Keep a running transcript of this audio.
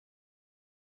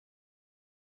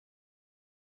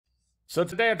So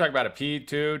today I'm talking about a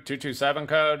P2227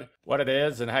 code, what it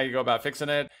is and how you go about fixing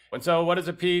it. And so what is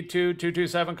a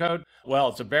P2227 code? Well,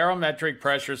 it's a barometric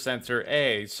pressure sensor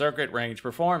A, circuit range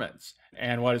performance.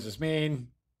 And what does this mean?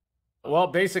 Well,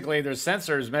 basically there's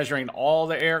sensors measuring all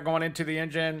the air going into the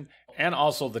engine and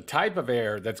also the type of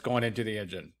air that's going into the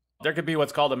engine. There could be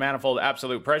what's called a Manifold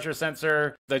Absolute Pressure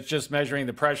sensor that's just measuring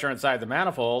the pressure inside the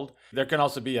manifold. There can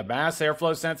also be a mass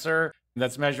airflow sensor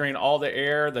that's measuring all the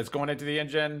air that's going into the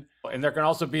engine. And there can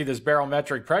also be this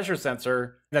barometric pressure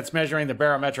sensor that's measuring the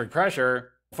barometric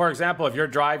pressure. For example, if you're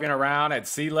driving around at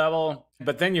sea level,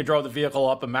 but then you drove the vehicle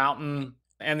up a mountain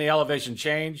and the elevation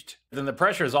changed, then the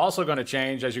pressure is also going to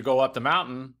change as you go up the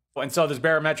mountain. And so this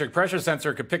barometric pressure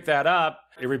sensor could pick that up.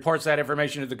 It reports that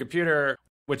information to the computer,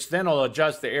 which then will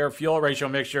adjust the air-fuel ratio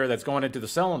mixture that's going into the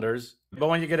cylinders. But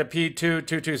when you get a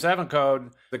P2227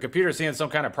 code, the computer's seeing some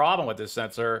kind of problem with this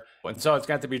sensor, and so it's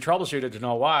got to be troubleshooted to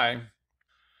know why.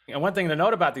 And one thing to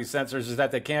note about these sensors is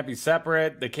that they can't be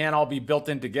separate, they can't all be built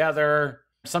in together.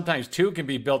 Sometimes two can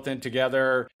be built in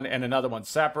together and another one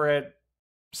separate.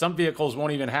 Some vehicles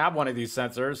won't even have one of these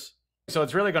sensors. So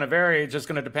it's really going to vary. It's just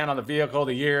going to depend on the vehicle,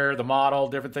 the year, the model,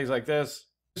 different things like this.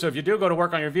 So if you do go to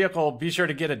work on your vehicle, be sure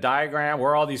to get a diagram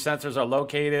where all these sensors are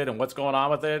located and what's going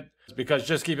on with it, because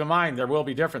just keep in mind, there will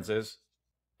be differences.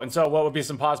 And so what would be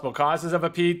some possible causes of a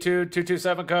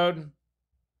P2227 code?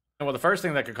 Well, the first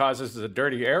thing that could cause this is a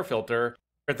dirty air filter.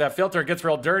 If that filter gets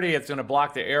real dirty, it's going to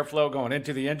block the airflow going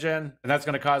into the engine, and that's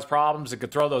going to cause problems. It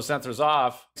could throw those sensors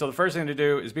off. So the first thing to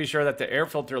do is be sure that the air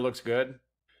filter looks good.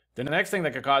 Then the next thing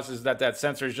that could cause is that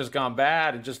sensor has just gone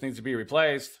bad and just needs to be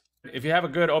replaced. If you have a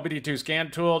good OBD2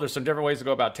 scan tool, there's some different ways to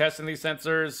go about testing these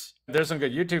sensors. There's some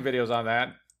good YouTube videos on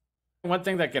that. One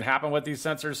thing that can happen with these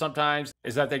sensors sometimes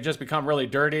is that they just become really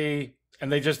dirty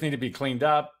and they just need to be cleaned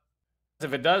up.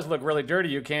 If it does look really dirty,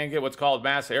 you can get what's called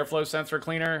mass airflow sensor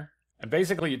cleaner. And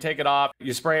basically you take it off,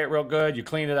 you spray it real good, you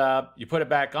clean it up, you put it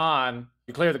back on,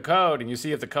 you clear the code and you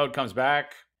see if the code comes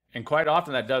back. And quite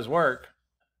often that does work.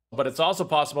 But it's also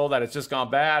possible that it's just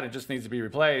gone bad and just needs to be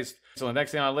replaced. So the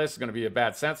next thing on the list is going to be a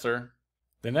bad sensor.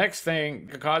 The next thing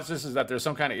that could cause this is that there's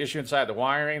some kind of issue inside the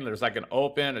wiring. There's like an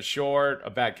open, a short, a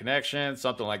bad connection,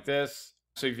 something like this.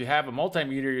 So if you have a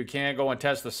multimeter, you can go and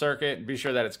test the circuit and be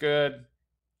sure that it's good.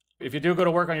 If you do go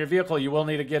to work on your vehicle, you will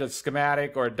need to get a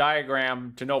schematic or a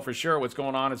diagram to know for sure what's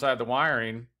going on inside the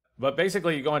wiring. But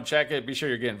basically you go and check it, be sure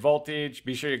you're getting voltage,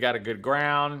 be sure you got a good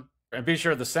ground. And be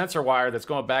sure the sensor wire that's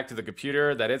going back to the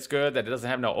computer, that it's good, that it doesn't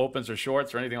have no opens or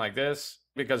shorts or anything like this.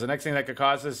 Because the next thing that could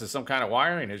cause this is some kind of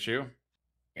wiring issue.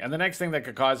 And the next thing that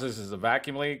could cause this is a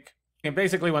vacuum leak. And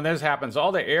basically when this happens,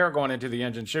 all the air going into the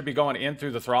engine should be going in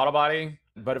through the throttle body.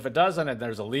 But if it doesn't and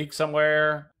there's a leak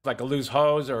somewhere, like a loose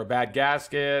hose or a bad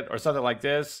gasket or something like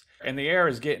this, and the air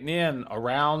is getting in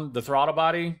around the throttle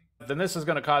body, then this is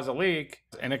going to cause a leak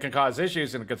and it can cause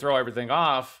issues and it can throw everything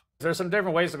off. There's some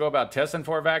different ways to go about testing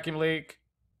for a vacuum leak.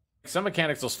 Some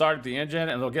mechanics will start at the engine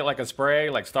and they'll get like a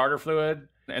spray, like starter fluid,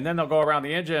 and then they'll go around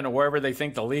the engine or wherever they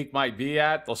think the leak might be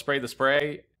at, they'll spray the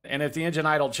spray. And if the engine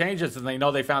idle changes, then they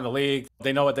know they found the leak,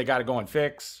 they know what they got to go and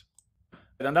fix.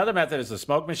 And another method is the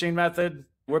smoke machine method,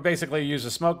 where basically you use a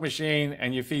smoke machine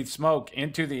and you feed smoke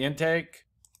into the intake.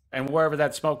 And wherever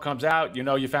that smoke comes out, you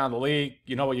know you found the leak,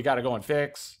 you know what you got to go and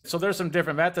fix. So there's some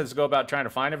different methods to go about trying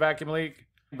to find a vacuum leak.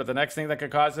 But the next thing that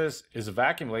could cause this is a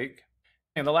vacuum leak.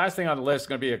 And the last thing on the list is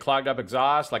going to be a clogged up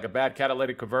exhaust, like a bad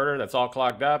catalytic converter that's all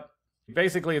clogged up.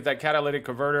 Basically, if that catalytic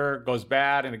converter goes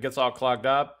bad and it gets all clogged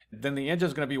up, then the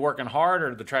engine's going to be working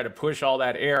harder to try to push all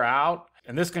that air out.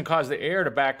 And this can cause the air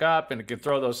to back up and it can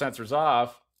throw those sensors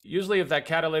off. Usually if that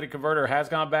catalytic converter has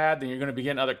gone bad, then you're going to be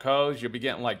getting other codes. You'll be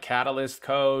getting like catalyst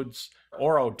codes,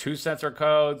 or O2 sensor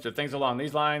codes, or things along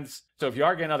these lines. So if you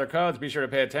are getting other codes, be sure to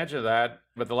pay attention to that.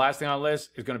 But the last thing on the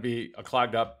list is going to be a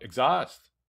clogged up exhaust.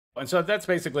 And so that's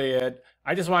basically it.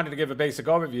 I just wanted to give a basic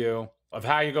overview of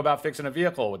how you go about fixing a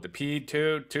vehicle with the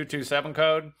P2227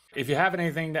 code. If you have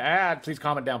anything to add, please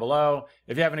comment down below.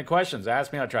 If you have any questions,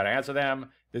 ask me. I'll try to answer them.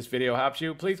 This video helps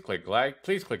you. Please click like,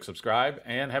 please click subscribe,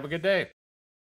 and have a good day.